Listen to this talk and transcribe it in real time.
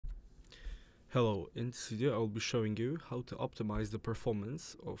Hello, in this video I will be showing you how to optimize the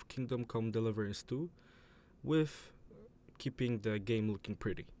performance of Kingdom Come Deliverance II with keeping the game looking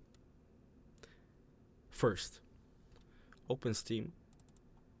pretty. First, open Steam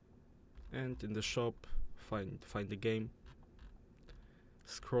and in the shop find the game,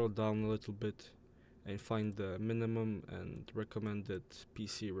 scroll down a little bit and find the minimum and recommended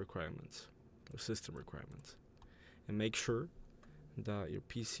PC requirements or system requirements, and make sure that your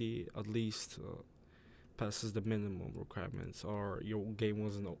PC at least passes the minimum requirements or your game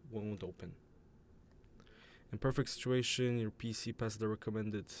won't open. In perfect situation, your PC passes the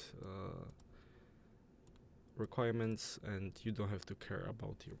recommended requirements and you don't have to care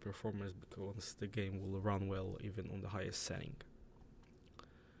about your performance because the game will run well even on the highest setting.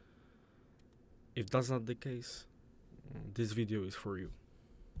 If that's not the case, this video is for you.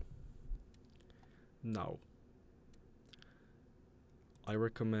 Now, I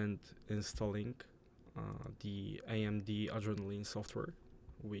recommend installing the AMD Adrenaline software,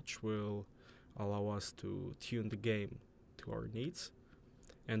 which will allow us to tune the game to our needs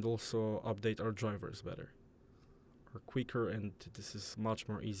and also update our drivers better or quicker, and this is much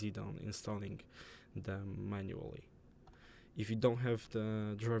more easy than installing them manually. If you don't have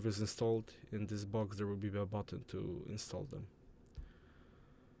the drivers installed, in this box there will be a button to install them.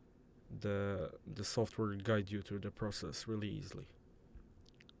 The software will guide you through the process really easily.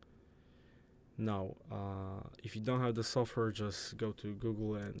 Now, if you don't have the software, just go to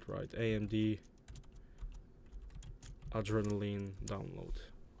Google and write AMD Adrenaline download.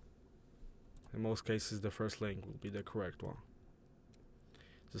 In most cases, the first link will be the correct one.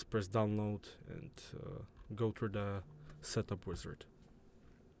 Just press download and go through the setup wizard.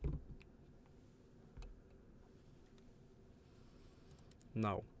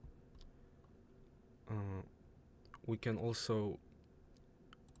 Now, we can also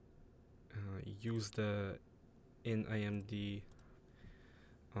use the in AMD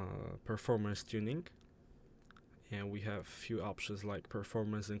performance tuning, and we have few options like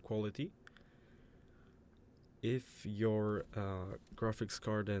performance and quality. If your graphics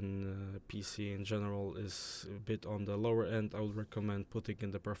card and PC in general is a bit on the lower end, I would recommend putting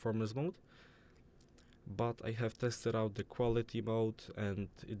in the performance mode, but I have tested out the quality mode and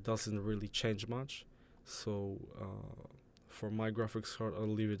it doesn't really change much, so for my graphics card I'll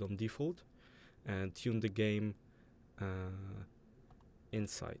leave it on default and tune the game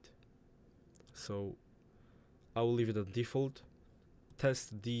inside. So I will leave it at default,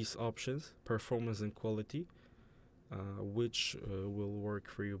 test these options, performance and quality, which will work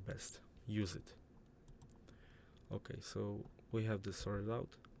for you best. Use it. Okay, so we have this sorted out.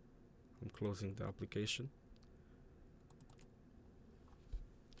 I'm closing the application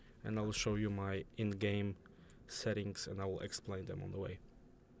and I will show you my in-game settings and I will explain them on the way.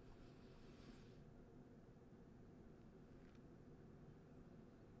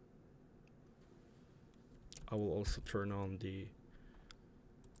 I will also turn on the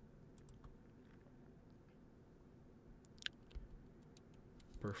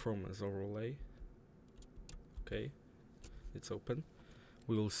performance overlay. Okay, it's open.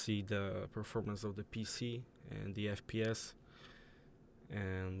 We will see the performance of the PC and the FPS,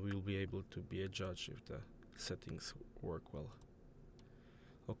 and we will be able to be a judge if the settings work well.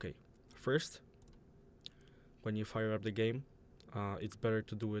 Okay, first, when you fire up the game, it's better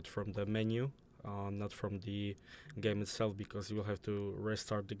to do it from the menu, not from the game itself, because you will have to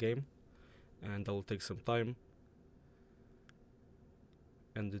restart the game and that will take some time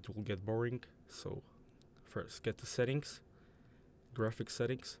and it will get boring. So first, get the settings, graphics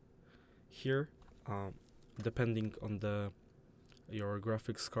settings. Here, depending on your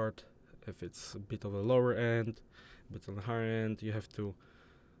graphics card, if it's a bit of a lower end, a bit on the higher end, you have to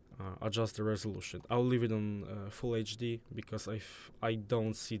adjust the resolution. I'll leave it on full HD because I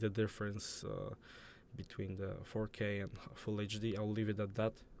don't see the difference between the 4K and full HD. I'll leave it at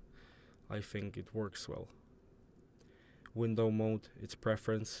that. I think it works well. Window mode, it's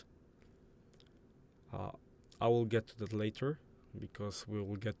preference. I will get to that later because we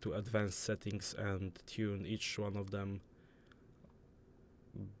will get to advanced settings and tune each one of them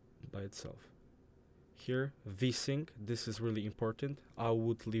by itself. Here, VSync, this is really important. I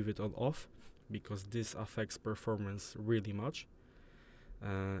would leave it on off because this affects performance really much.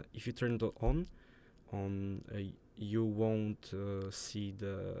 If you turn it on, you won't see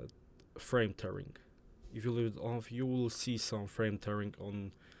the frame tearing. If you leave it off, you will see some frame tearing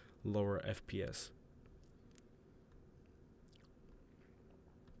on lower FPS.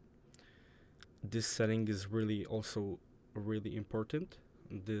 This setting is really important.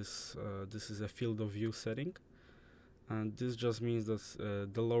 This is a field of view setting. and this just means that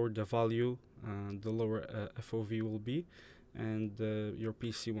the lower the value, the lower FOV will be, and your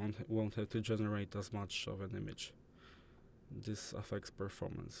PC won't have to generate as much of an image. This affects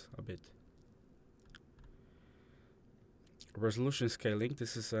performance a bit. Resolution scaling.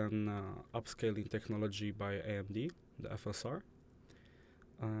 This is an upscaling technology by AMD, the FSR.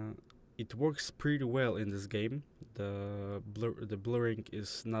 It works pretty well in this game. The blurring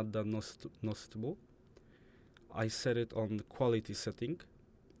is not that noticeable. I set it on the quality setting,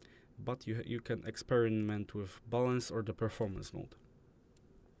 but you can experiment with balance or the performance mode.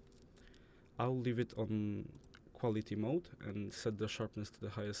 I'll leave it on quality mode and set the sharpness to the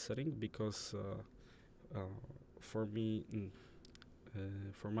highest setting, because for me,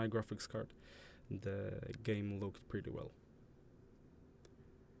 for my graphics card, the game looked pretty well.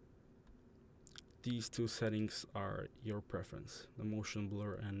 These two settings are your preference, the motion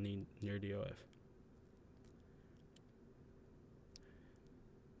blur and near DOF.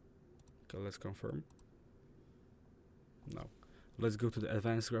 Okay, let's confirm. Now, let's go to the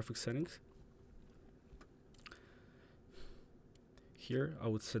advanced graphics settings. Here, I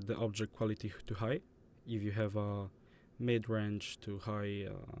would set the object quality to high. If you have a mid-range to high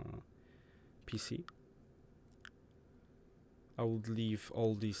PC, I would leave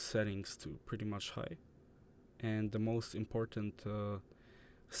all these settings to pretty much high. And the most important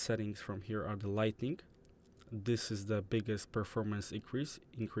settings from here are the lighting. This is the biggest performance increase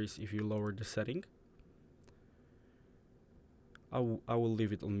if you lower the setting. I will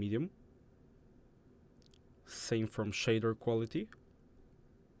leave it on medium. Same from shader quality.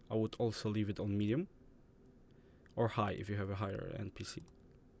 I would also leave it on medium or high if you have a higher end PC.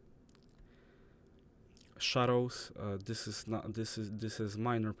 Shadows, this is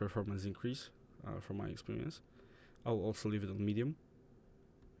minor performance increase from my experience. I'll also leave it on medium.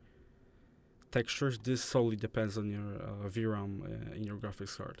 Textures, this solely depends on your VRAM in your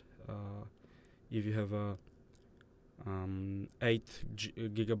graphics card. If you have a 8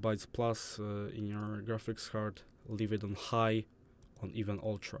 gigabytes plus in your graphics card, leave it on high, on even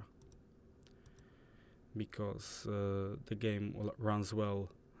ultra, because the game runs well.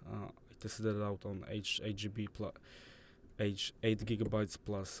 I tested it out on 8 gigabytes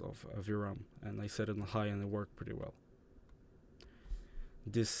plus of VRAM, and I set it on high and it worked pretty well.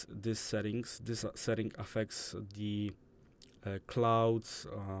 This setting affects the clouds,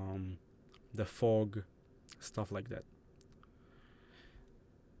 the fog, stuff like that.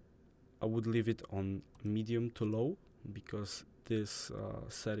 I would leave it on medium to low, because this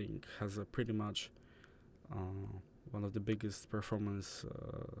setting has a pretty much one of the biggest performance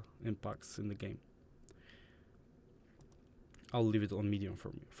impacts in the game. I'll leave it on medium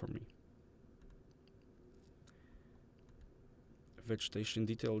for me. Vegetation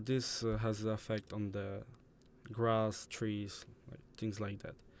detail, this has the effect on the grass, trees, things like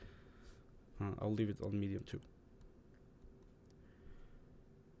that. I'll leave it on medium too.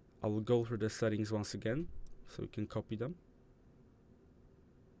 I will go through the settings once again so you can copy them.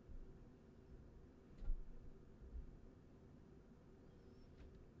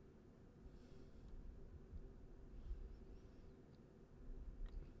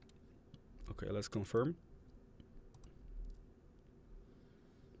 Okay, let's confirm.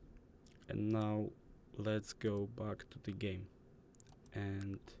 And now let's go back to the game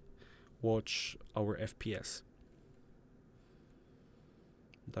and watch our FPS.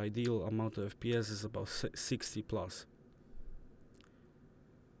 The ideal amount of FPS is about 60 plus.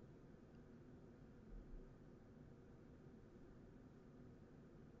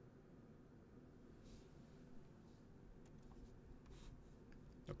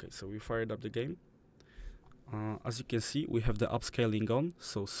 Okay, so we fired up the game. As you can see, we have the upscaling on,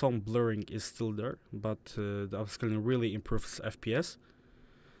 so some blurring is still there, but the upscaling really improves FPS.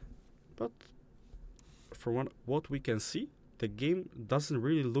 But from what we can see, the game doesn't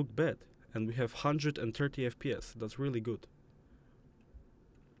really look bad, and we have 130 FPS. That's really good.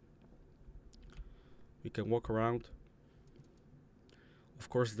 We can walk around. Of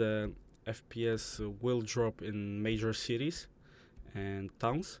course, the FPS will drop in major cities and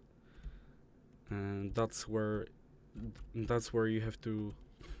towns, and that's where you have to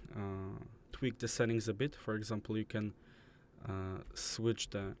tweak the settings a bit. For example, you can switch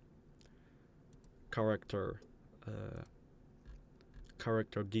the character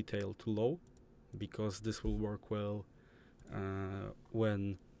detail to low, because this will work well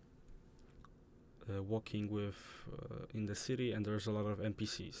when walking with in the city and there's a lot of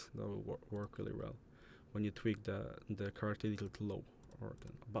NPCs. That will work really well when you tweak the character detail to low.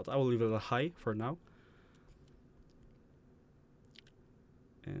 But I will leave it at high for now.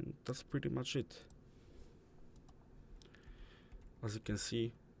 And that's pretty much it. As you can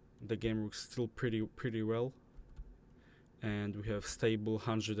see, the game works still pretty well, and we have stable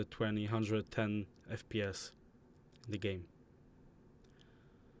 120, 110 FPS in the game.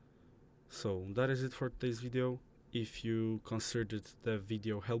 So that is it for today's video. If you considered the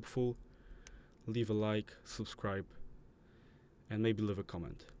video helpful, leave a like, subscribe, and maybe leave a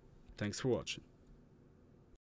comment. Thanks for watching.